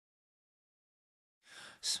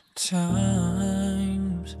Sometimes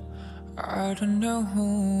I don't know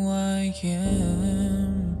who I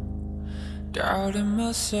am, doubting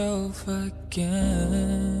myself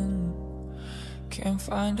again. Can't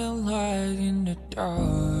find a light in the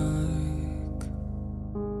dark,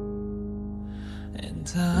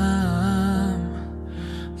 and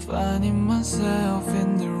I'm finding myself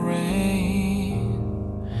in the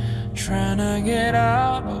rain, trying to get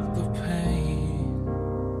out of the pain.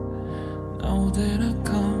 Know that I've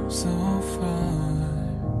come so far.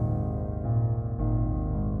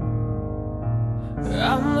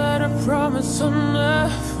 I made a promise to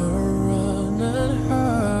never run and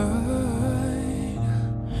hide.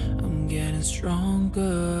 I'm getting stronger,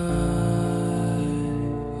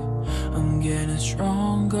 I'm getting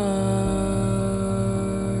stronger,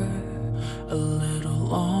 a little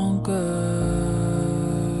longer.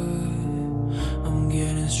 I'm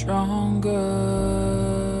getting stronger.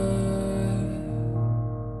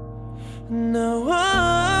 Now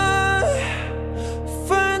I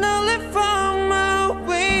finally found my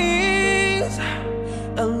wings.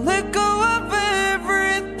 I let go of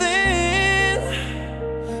everything,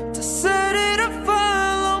 decided to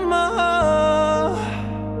follow my heart.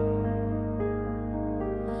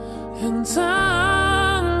 And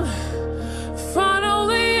I'm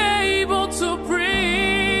finally able to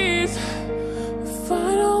breathe,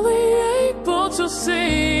 finally able to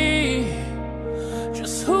see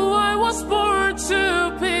just who I was born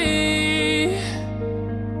to be.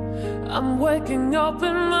 I'm waking up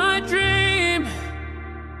in my dream.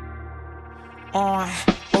 Oh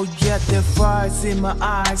yeah, the fires in my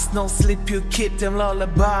eyes. No sleep, you keep them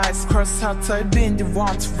lullabies. Cross out, I've been the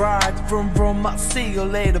one to ride. Vroom vroom, I'll see you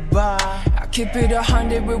later, bye. I keep it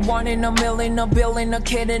 100 with 1 in a million, a billion, a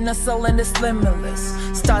kid in a cylinder, limitless.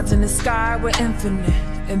 Stars in the sky, we're infinite.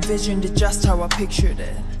 Envisioned it just how I pictured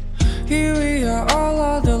it. Here we are, all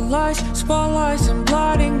of the lights, spotlights and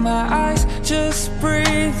blinding my eyes. Just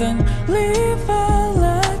breathe and leave and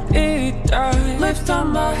let it die. Lift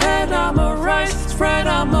on my head, I'ma rise. Spread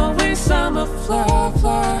on my wings, I'ma fly,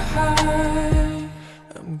 fly high.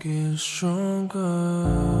 I'm getting stronger,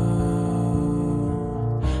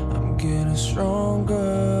 I'm getting stronger,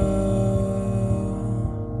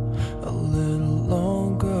 a little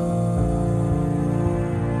longer.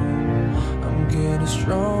 I'm getting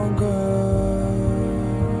stronger.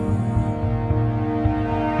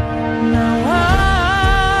 Now I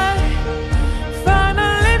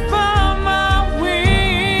finally found my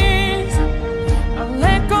wings. I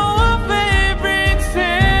let go of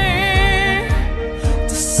everything,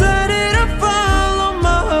 decided to follow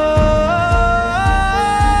my heart.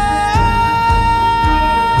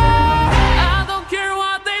 I don't care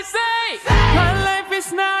what they say, my life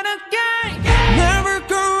is not a game. Never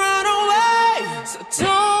gonna run away, so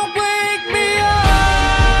don't wake me up.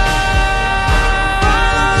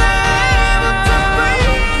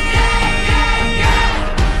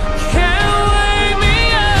 Can't wake me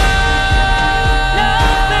up.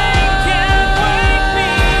 Nothing can wake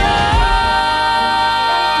me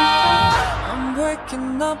up. I'm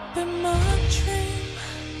waking up in my dreams.